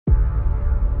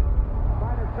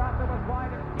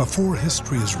Before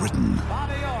history is written,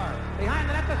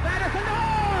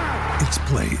 it's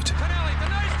played.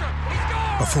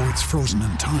 Before it's frozen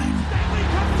in time,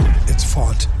 it's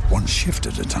fought one shift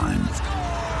at a time.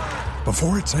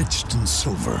 Before it's etched in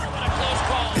silver,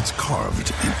 it's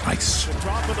carved in ice.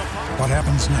 What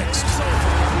happens next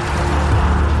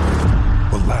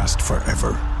will last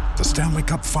forever. The Stanley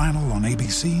Cup Final on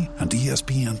ABC and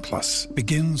ESPN Plus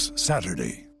begins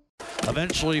Saturday.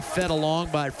 Eventually fed along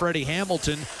by Freddie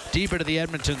Hamilton deep into the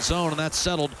Edmonton zone, and that's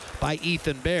settled by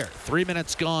Ethan Bear. 3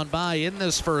 minutes gone by in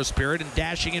this first period, and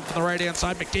dashing in from the right-hand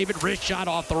side, McDavid, wrist shot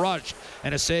off the rush,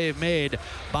 and a save made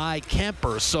by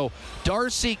Kemper. So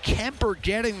Darcy Kemper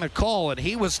getting the call, and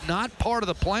he was not part of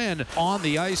the plan on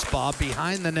the ice, Bob.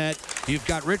 Behind the net, you've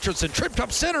got Richardson tripped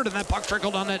up centered, and that puck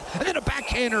trickled on net, and then a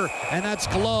backhander, and that's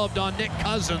gloved on Nick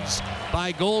Cousins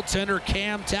by goaltender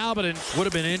Cam Talbot. And would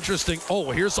have been interesting. Oh,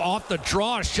 here's off the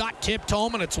draw, a shot tipped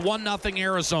home, and it's 1-0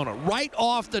 Arizona. Right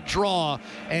off the draw,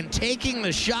 and taking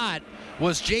the shot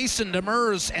was Jason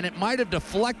Demers, and it might have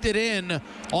deflected in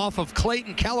off of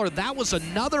Clayton Keller. That was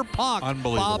another puck,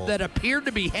 Bob, that appeared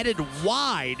to be headed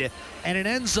wide, and it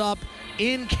ends up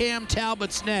in Cam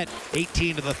Talbot's net.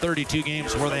 18 of the 32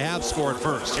 games where they have scored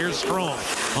first. Here's Strome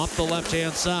up the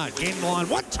left-hand side. Gaining the line,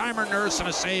 one-timer Nurse, and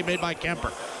a save made by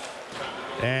Kemper.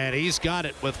 And he's got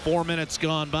it with 4 minutes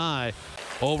gone by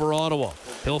over Ottawa.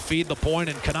 He'll feed the point,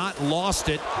 and Connaught lost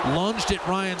it, lunged at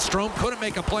Ryan Strome, couldn't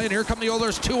make a play, and here come the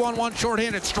Oilers, 2-on-1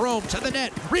 shorthanded. Strome to the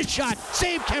net, wrist shot,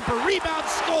 save Kemper, rebound,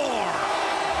 score!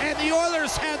 And the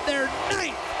Oilers had their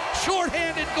 9th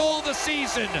shorthanded goal of the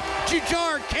season.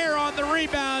 Jujhar Khaira on the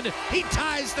rebound. He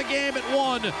ties the game at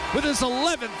 1 with his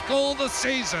 11th goal of the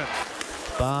season.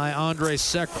 By Andrej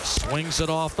Sekera, swings it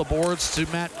off the boards to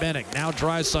Matt Benning. Now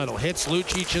Draisaitl hits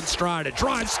Lucic in stride. It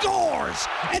drives, scores!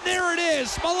 And there it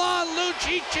is, Milan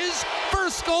Lucic's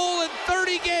first goal in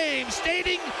 30 games,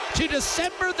 dating to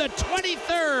December the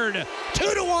 23rd.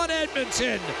 2-1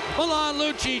 Edmonton. Milan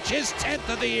Lucic, his 10th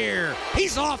of the year.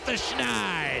 He's off the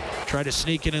schneid. Try to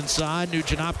sneak it inside.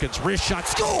 Nugent-Hopkins, wrist shot,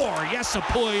 score! Yes,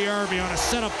 Puljujarvi on a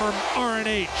setup from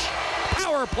RNH.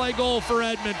 Power play goal for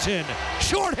Edmonton.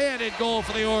 Shorthanded goal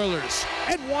for the Oilers.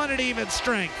 And one at even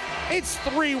strength. It's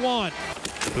 3-1.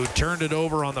 Who turned it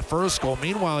over on the first goal.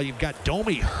 Meanwhile, you've got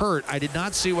Domi hurt. I did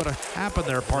not see what happened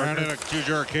there, partner.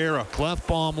 Jujhar Khaira.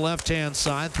 Klefbom left-hand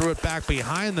side. Threw it back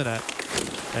behind the net.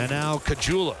 And now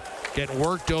Caggiula getting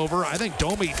worked over. I think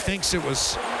Domi thinks it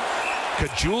was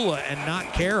Caggiula and not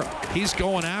Khaira. He's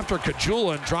going after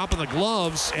Caggiula and dropping the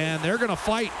gloves, and they're going to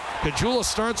fight. Caggiula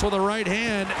starts with a right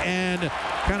hand and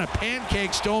kind of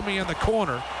pancakes Domi in the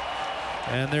corner,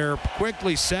 and they're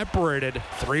quickly separated.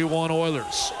 3-1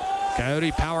 Oilers.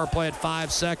 Coyote power play at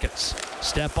 5 seconds.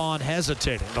 Stepan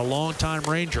hesitating. The longtime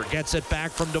Ranger gets it back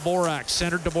from Dvorak.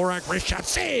 Centered Dvorak, wrist shot,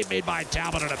 save made by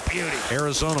Talbot, and a beauty.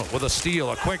 Arizona with a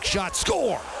steal, a quick shot,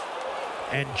 score!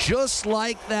 And just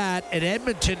like that, an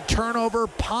Edmonton turnover,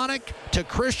 Panik to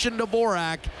Christian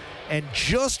Dvorak. And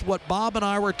just what Bob and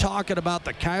I were talking about,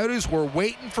 the Coyotes were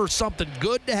waiting for something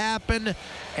good to happen,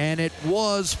 and it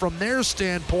was, from their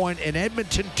standpoint, an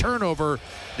Edmonton turnover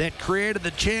that created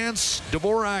the chance.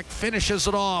 Dvorak finishes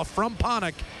it off from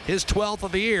Panik, his 12th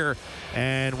of the year,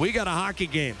 and we got a hockey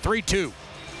game, 3-2.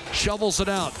 Shovels it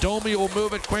out. Domi will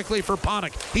move it quickly for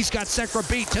Panik. He's got Sekera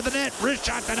beat to the net. Wrist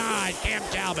shot denied. Cam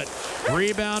Talbot.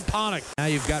 Rebound Panik. Now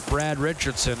you've got Brad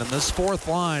Richardson, and this fourth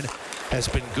line has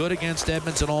been good against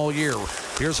Edmonton all year.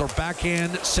 Here's a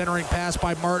backhand centering pass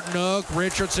by Martin Oak.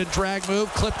 Richardson drag move.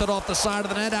 Clipped it off the side of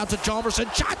the net. Out to Chalmerson.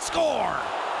 Shot, score!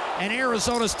 And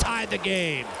Arizona's tied the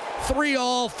game.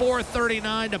 3-all,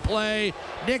 4:39 to play.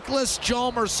 Nicholas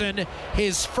Chalmerson,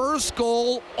 his first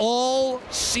goal all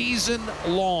season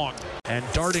long. And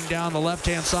darting down the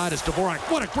left-hand side is Dvorak.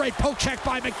 What a great poke check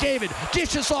by McDavid.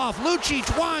 Dishes off.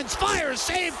 Lucic winds, fires,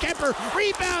 save Kemper.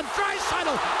 Rebound,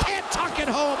 Draisaitl can't tuck it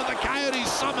home, and the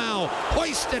Coyotes somehow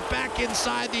hoist it back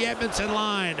inside the Edmonton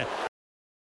line.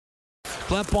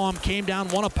 Klefbom came down,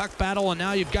 won a puck battle, and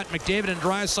now you've got McDavid and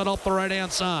Draisaitl up the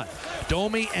right-hand side.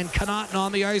 Domi and Connaughton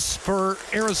on the ice for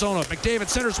Arizona. McDavid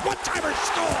centers, one-timer,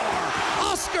 score!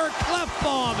 Oscar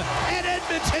Klefbom, and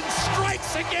Edmonton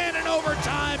strikes again in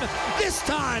overtime. This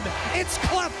time, it's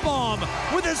Klefbom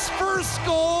with his first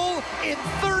goal in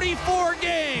 34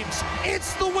 games.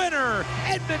 It's the winner.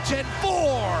 Edmonton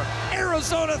 4,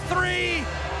 Arizona 3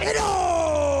 in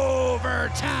overtime.